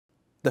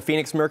The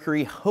Phoenix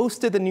Mercury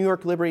hosted the New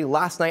York Liberty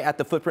last night at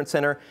the Footprint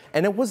Center,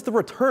 and it was the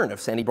return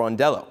of Sandy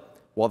Brondello.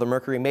 While the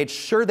Mercury made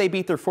sure they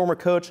beat their former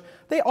coach,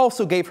 they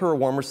also gave her a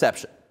warm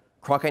reception.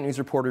 Cronkite News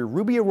reporter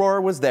Ruby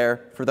Arora was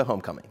there for the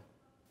homecoming.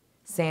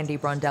 Sandy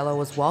Brondello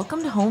was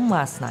welcomed home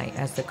last night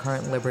as the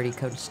current Liberty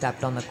coach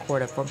stepped on the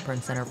court at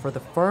Footprint Center for the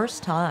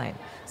first time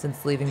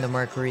since leaving the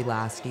Mercury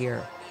last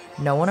year.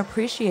 No one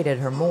appreciated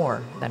her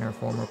more than her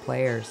former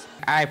players.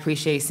 I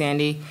appreciate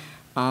Sandy.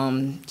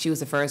 She was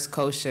the first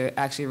coach to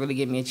actually really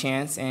give me a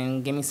chance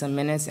and give me some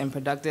minutes and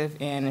productive.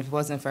 And if it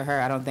wasn't for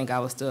her, I don't think I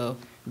would still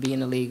be in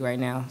the league right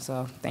now.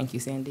 So thank you,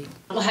 Sandy.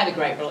 I had a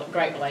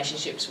great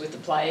relationships with the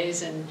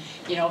players, and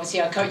obviously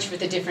I coach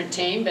with a different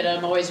team, but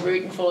I'm always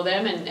rooting for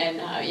them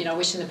and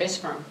wishing the best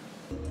for them.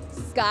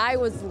 Sky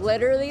was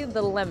literally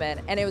the limit,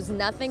 and it was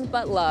nothing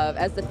but love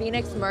as the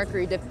Phoenix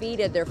Mercury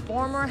defeated their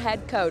former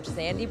head coach,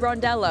 Sandy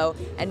Brondello,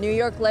 and New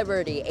York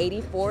Liberty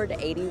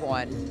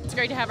 84-81. It's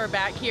great to have her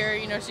back here.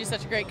 She's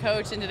such a great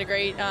coach and did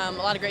a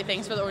lot of great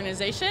things for the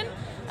organization.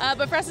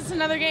 But for us, it's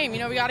another game.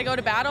 We got to go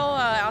to battle.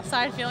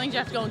 Outside feelings, you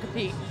have to go and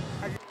compete.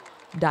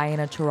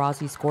 Diana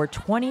Taurasi scored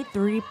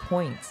 23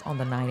 points on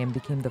the night and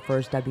became the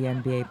first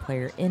WNBA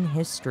player in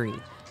history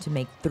to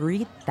make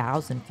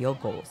 3,000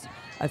 field goals,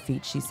 a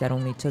feat she said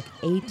only took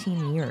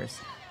 18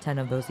 years, 10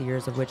 of those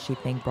years of which she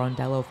thanked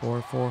Brondello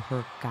for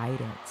her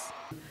guidance.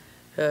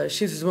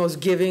 She's the most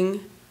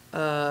giving,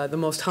 the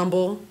most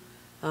humble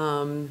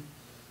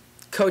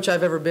coach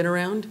I've ever been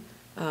around.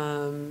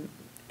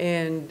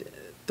 And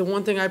the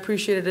one thing I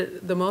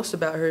appreciated the most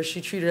about her is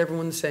she treated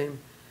everyone the same.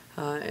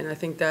 And I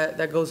think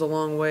that goes a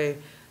long way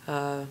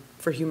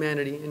for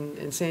humanity.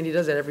 And Sandy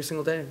does that every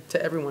single day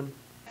to everyone.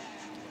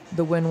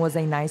 The win was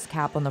a nice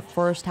cap on the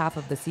first half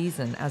of the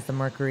season as the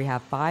Mercury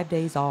have 5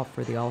 days off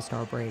for the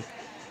All-Star break.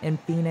 In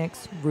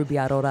Phoenix, Ruby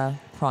Arora,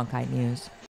 Cronkite News.